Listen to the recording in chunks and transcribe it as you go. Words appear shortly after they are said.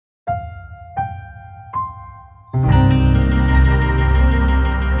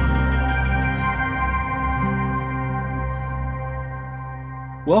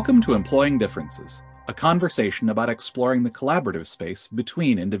Welcome to Employing Differences, a conversation about exploring the collaborative space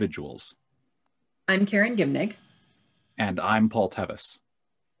between individuals. I'm Karen Gimnig. And I'm Paul Tevis.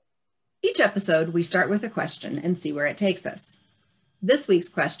 Each episode, we start with a question and see where it takes us. This week's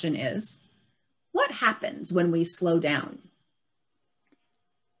question is, what happens when we slow down?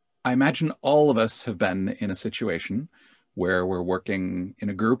 I imagine all of us have been in a situation where we're working in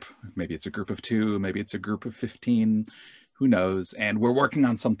a group. Maybe it's a group of 2, maybe it's a group of 15, who knows? And we're working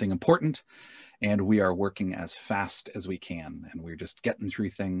on something important, and we are working as fast as we can. And we're just getting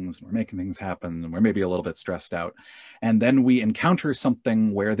through things, and we're making things happen, and we're maybe a little bit stressed out. And then we encounter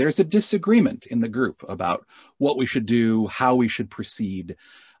something where there's a disagreement in the group about what we should do, how we should proceed,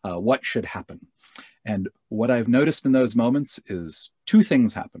 what should happen. And what I've noticed in those moments is 2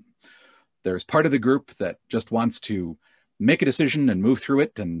 things happen. There's part of the group that just wants to make a decision and move through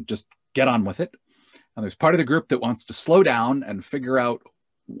it and just get on with it. And there's part of the group that wants to slow down and figure out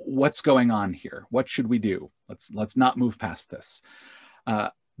what's going on here. What should we do? Let's not move past this.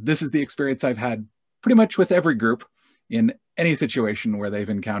 This is the experience I've had pretty much with every group in any situation where they've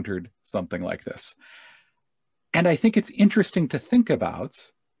encountered something like this. And I think it's interesting to think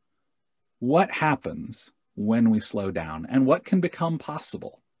about what happens when we slow down and what can become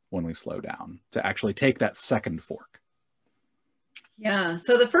possible when we slow down to actually take that second fork. Yeah,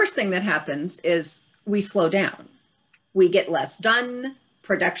 so the first thing that happens is we slow down. We get less done.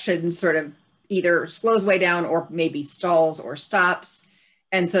 Production sort of either slows way down or maybe stalls or stops.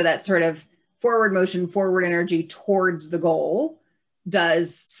 And so that sort of forward motion, forward energy towards the goal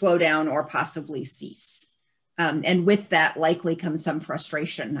does slow down or possibly cease. And with that likely comes some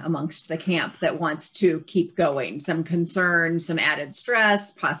frustration amongst the camp that wants to keep going, some concern, some added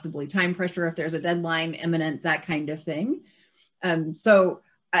stress, possibly time pressure if there's a deadline imminent, that kind of thing. So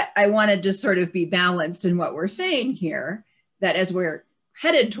I want to just sort of be balanced in what we're saying here, that as we're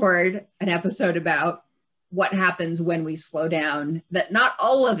headed toward an episode about what happens when we slow down, that not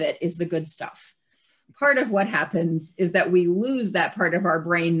all of it is the good stuff. Part of what happens is that we lose that part of our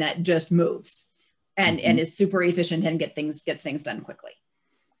brain that just moves and is super efficient and gets things done quickly.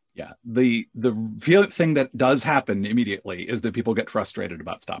 Yeah, the thing that does happen immediately is that people get frustrated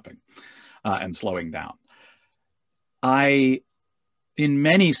about stopping and slowing down. In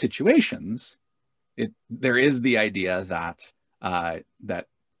many situations, there is the idea that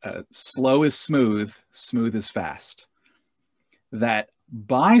slow is smooth, smooth is fast. That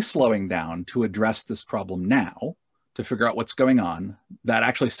by slowing down to address this problem now, to figure out what's going on, that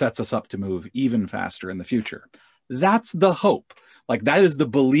actually sets us up to move even faster in the future. That's the hope. Like, that is the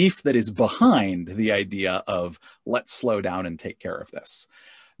belief that is behind the idea of let's slow down and take care of this.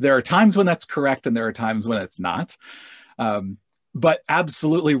 There are times when that's correct and there are times when it's not. But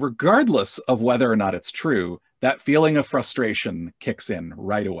absolutely, regardless of whether or not it's true, that feeling of frustration kicks in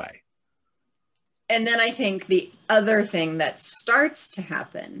right away. And then I think the other thing that starts to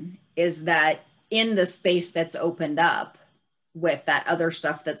happen is that in the space that's opened up with that other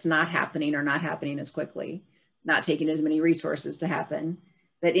stuff that's not happening or not happening as quickly, not taking as many resources to happen,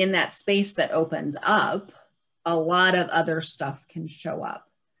 that in that space that opens up, a lot of other stuff can show up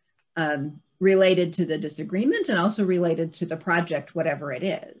related to the disagreement and also related to the project, whatever it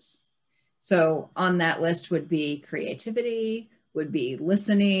is. So on that list would be creativity, would be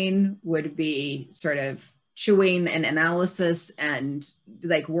listening, would be sort of chewing and analysis and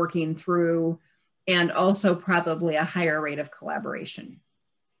like working through, and also probably a higher rate of collaboration.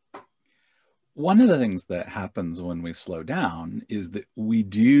 One of the things that happens when we slow down is that we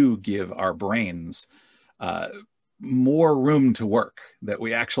do give our brains more room to work, that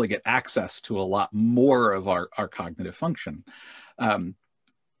we actually get access to a lot more of our cognitive function.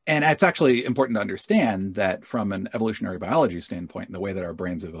 And it's actually important to understand that from an evolutionary biology standpoint, and the way that our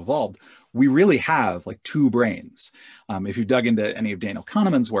brains have evolved, we really have like 2 brains. If you've dug into any of Daniel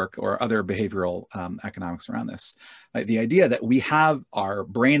Kahneman's work or other behavioral economics around this, the idea that we have our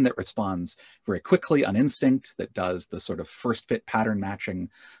brain that responds very quickly on instinct, that does the sort of first fit pattern matching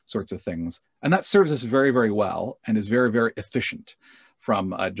sorts of things. And that serves us very, very well and is very, very efficient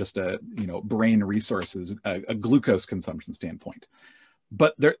from just a brain resources, a glucose consumption standpoint.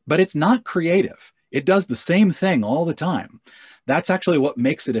 But it's not creative. It does the same thing all the time. That's actually what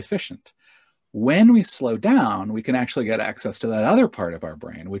makes it efficient. When we slow down, we can actually get access to that other part of our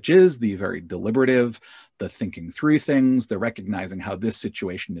brain, which is the very deliberative, the thinking through things, the recognizing how this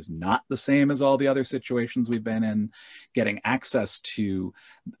situation is not the same as all the other situations we've been in, getting access to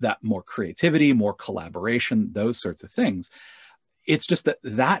that more creativity, more collaboration, those sorts of things. It's just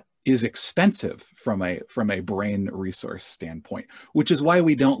that is expensive from a brain resource standpoint, which is why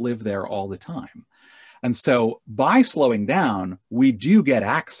we don't live there all the time. And so by slowing down, we do get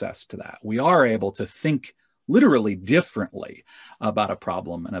access to that. We are able to think literally differently about a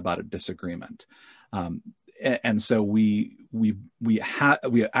problem and about a disagreement. And so we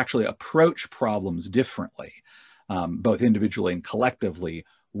actually approach problems differently, both individually and collectively,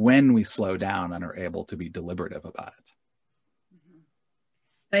 when we slow down and are able to be deliberative about it.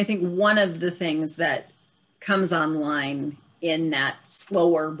 I think one of the things that comes online in that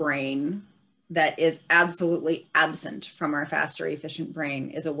slower brain that is absolutely absent from our faster, efficient brain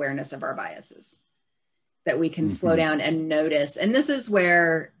is awareness of our biases, that we can slow down and notice. And this is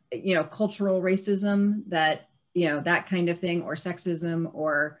where, cultural racism, that kind of thing, or sexism,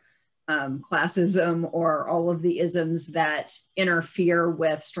 or classism, or all of the isms that interfere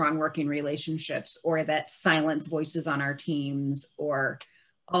with strong working relationships, or that silence voices on our teams, or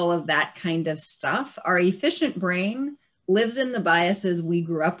all of that kind of stuff. Our efficient brain lives in the biases we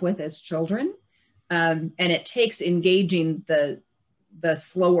grew up with as children. And it takes engaging the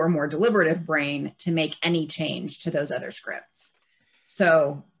slower, more deliberative brain to make any change to those other scripts.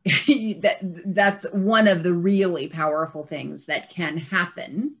 So that's one of the really powerful things that can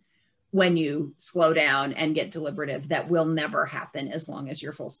happen when you slow down and get deliberative, that will never happen as long as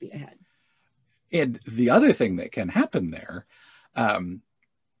you're full speed ahead. And the other thing that can happen there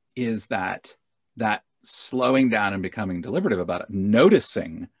is that slowing down and becoming deliberative about it,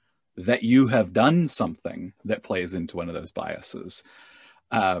 noticing that you have done something that plays into one of those biases.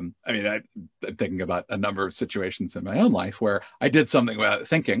 I'm thinking about a number of situations in my own life where I did something without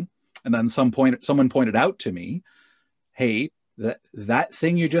thinking, and then someone pointed out to me, hey, that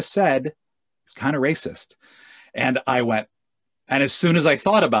thing you just said is kind of racist. And I went, and as soon as I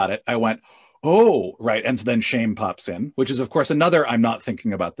thought about it, I went, oh, right. And so then shame pops in, which is, of course, another I'm not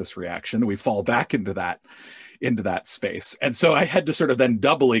thinking about this reaction. We fall back into that space. And so I had to sort of then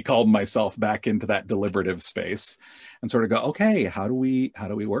doubly calm myself back into that deliberative space and sort of go, okay, how do we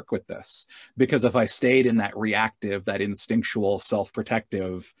work with this? Because if I stayed in that reactive, that instinctual,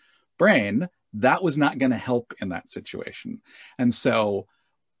 self-protective brain, that was not going to help in that situation. And so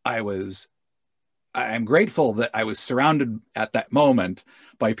I'm grateful that I was surrounded at that moment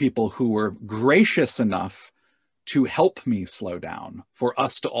by people who were gracious enough to help me slow down, for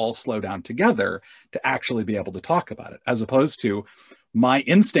us to all slow down together to actually be able to talk about it, as opposed to my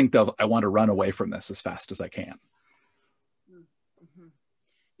instinct of, I want to run away from this as fast as I can.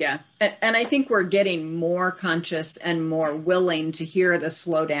 Yeah. And I think we're getting more conscious and more willing to hear the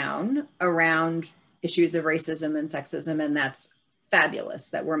slowdown around issues of racism and sexism. And that's fabulous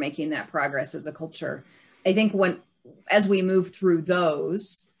that we're making that progress as a culture. I think as we move through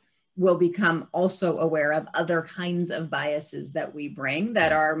those, we'll become also aware of other kinds of biases that we bring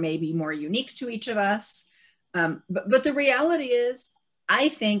that are maybe more unique to each of us. But the reality is, I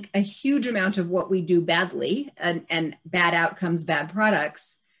think a huge amount of what we do badly and bad outcomes, bad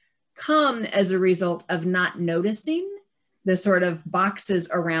products, come as a result of not noticing the sort of boxes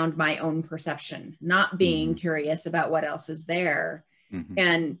around my own perception, not being curious about what else is there.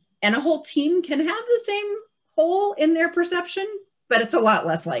 And a whole team can have the same hole in their perception, but it's a lot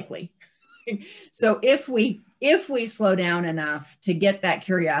less likely. So if we slow down enough to get that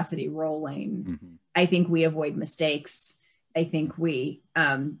curiosity rolling, I think we avoid mistakes. I think we,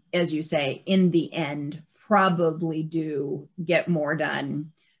 as you say, in the end, probably do get more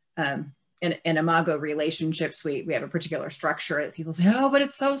done. In Imago relationships, we have a particular structure that people say, oh, but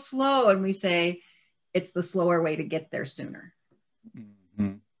it's so slow. And we say, it's the slower way to get there sooner.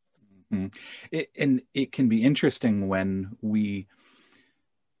 It can be interesting when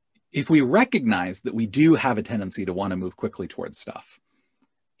if we recognize that we do have a tendency to want to move quickly towards stuff,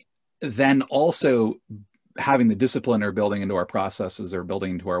 then also having the discipline or building into our processes or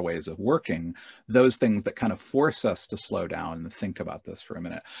building into our ways of working, those things that kind of force us to slow down and think about this for a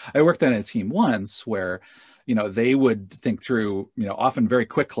minute. I worked on a team once where, they would think through, often very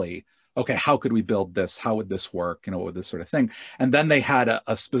quickly, okay, how could we build this? How would this work? What would this sort of thing? And then they had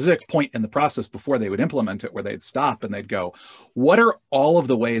a specific point in the process before they would implement it where they'd stop and they'd go, what are all of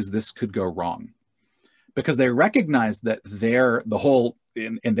the ways this could go wrong? Because they recognized that the whole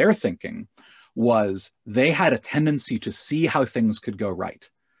in their thinking was they had a tendency to see how things could go right.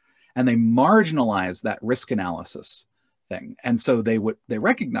 And they marginalized that risk analysis thing. And so they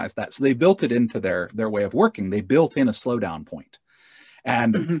recognized that. So they built it into their way of working. They built in a slowdown point.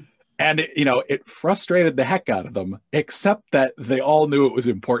 And and it frustrated the heck out of them, except that they all knew it was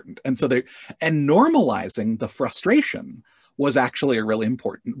important. And so normalizing the frustration was actually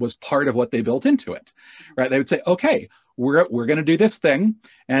was part of what they built into it, right? They would say, okay, we're going to do this thing.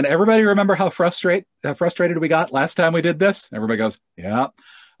 And everybody remember how frustrated we got last time we did this? Everybody goes, yeah.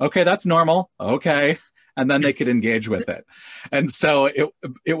 Okay, that's normal. Okay. and then they could engage with it. And so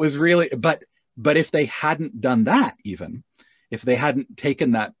it was really, but if they hadn't done that, even if they hadn't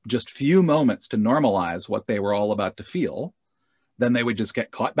taken that just few moments to normalize what they were all about to feel, then they would just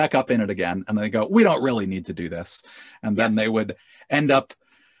get caught back up in it again. And they go, we don't really need to do this. And then they would end up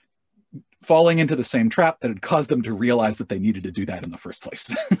falling into the same trap that had caused them to realize that they needed to do that in the first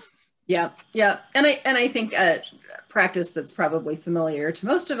place. Yeah. And I think a practice that's probably familiar to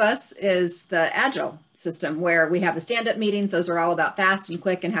most of us is the Agile system, where we have the stand-up meetings. Those are all about fast and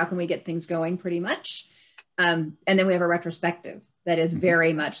quick and how can we get things going pretty much. And then we have a retrospective that is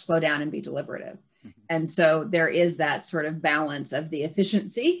very much slow down and be deliberative. And so there is that sort of balance of the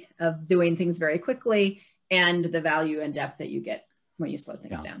efficiency of doing things very quickly and the value and depth that you get when you slow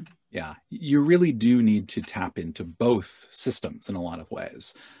things down. Yeah, you really do need to tap into both systems in a lot of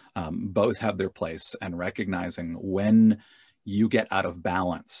ways. Both have their place, and recognizing when you get out of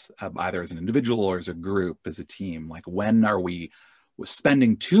balance, either as an individual or as a group, as a team, like when are we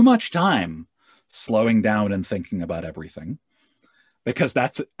spending too much time slowing down and thinking about everything? Because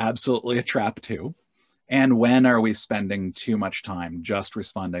that's absolutely a trap too. And when are we spending too much time just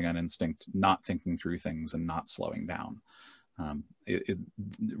responding on instinct, not thinking through things and not slowing down?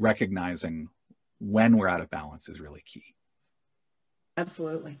 Recognizing when we're out of balance is really key.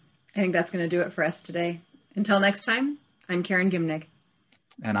 Absolutely. I think that's going to do it for us today. Until next time, I'm Karen Gimnig.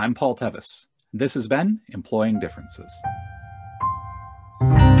 And I'm Paul Tevis. This has been Employing Differences.